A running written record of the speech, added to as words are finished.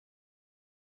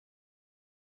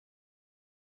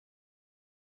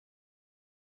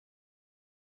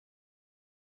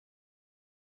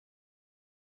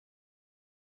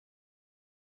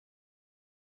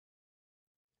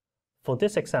For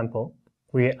this example,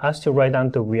 we are asked to write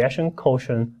down the reaction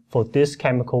quotient for this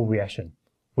chemical reaction,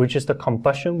 which is the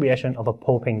combustion reaction of a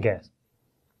propane gas.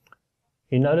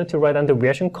 In order to write down the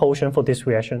reaction quotient for this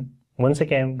reaction, once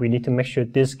again, we need to make sure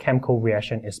this chemical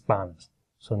reaction is balanced.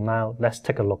 So now let's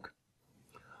take a look.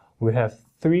 We have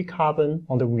 3 carbon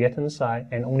on the reactant side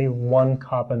and only 1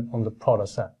 carbon on the product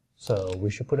side. So we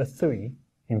should put a 3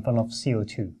 in front of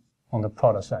CO2 on the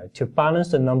product side to balance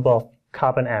the number of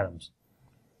carbon atoms.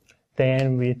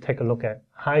 Then we take a look at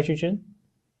hydrogen.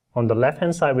 On the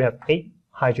left-hand side, we have 8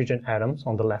 hydrogen atoms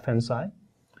on the left-hand side.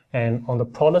 And on the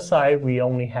product side, we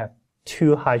only have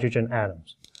 2 hydrogen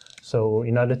atoms. So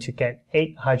in order to get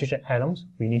 8 hydrogen atoms,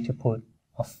 we need to put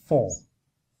a 4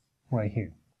 right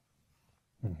here.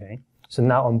 Okay. So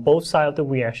now on both sides of the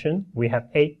reaction, we have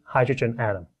 8 hydrogen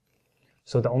atoms.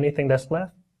 So the only thing that's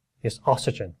left is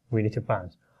oxygen we need to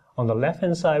balance. On the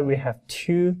left-hand side, we have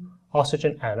 2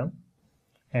 oxygen atoms.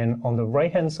 And on the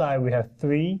right-hand side, we have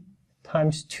 3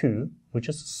 times 2, which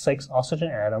is 6 oxygen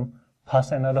atoms,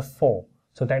 plus another 4.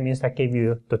 So that means that gave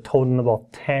you the total number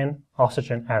of 10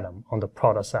 oxygen atoms on the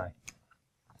product side.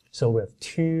 So we have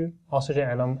 2 oxygen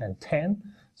atoms and 10.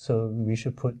 So we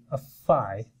should put a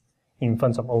 5 in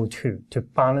front of O2 to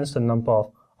balance the number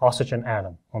of oxygen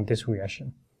atoms on this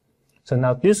reaction. So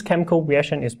now this chemical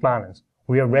reaction is balanced.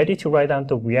 We are ready to write down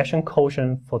the reaction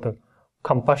quotient for the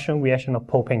combustion reaction of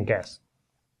propane gas.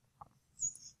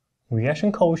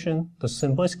 Reaction quotient, the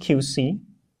symbol is QC,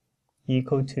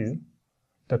 equal to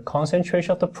the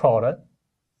concentration of the product,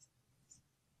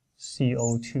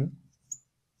 CO2,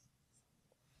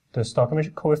 the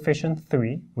stoichiometric coefficient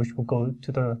 3, which will go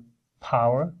to the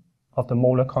power of the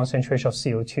molar concentration of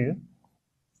CO2,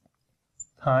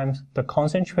 times the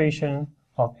concentration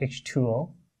of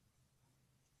H2O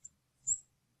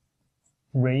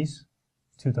raised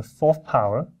to the 4th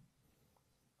power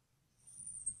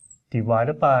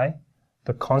divided by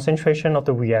the concentration of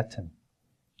the reactant,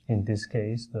 in this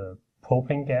case the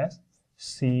propane gas,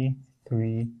 C3H8,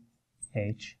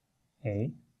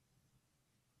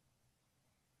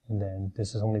 and then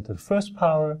this is only to the 1st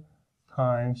power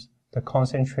times the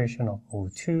concentration of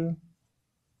O2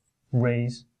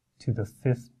 raised to the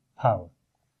 5th power.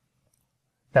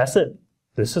 That's it.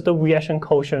 This is the reaction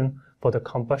quotient for the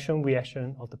combustion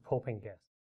reaction of the propane gas.